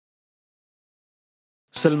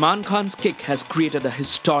Salman Khan's Kick has created a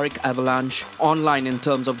historic avalanche online in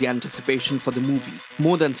terms of the anticipation for the movie.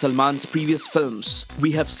 More than Salman's previous films,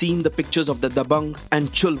 we have seen the pictures of the Dabangg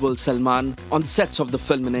and Chulbul Salman on the sets of the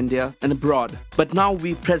film in India and abroad. But now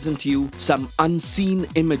we present you some unseen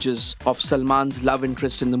images of Salman's love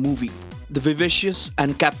interest in the movie, the vivacious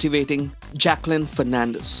and captivating Jacqueline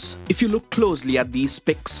Fernandez. If you look closely at these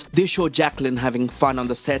pics, they show Jacqueline having fun on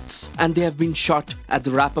the sets, and they have been shot at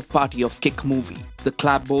the wrap-up party of Kick movie. The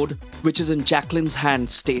clapboard, which is in Jacqueline's hand,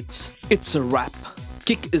 states, "It's a wrap."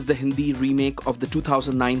 Kick is the Hindi remake of the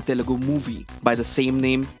 2009 Telugu movie by the same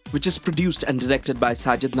name, which is produced and directed by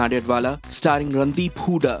Sajid Nadiadwala, starring Randeep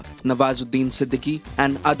Hooda, Nawazuddin Siddiqui,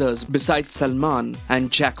 and others besides Salman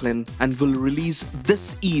and Jacqueline, and will release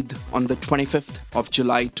this Eid on the 25th of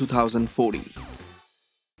July 2014.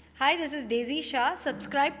 Hi, this is Daisy Shah.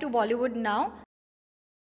 Subscribe to Bollywood Now.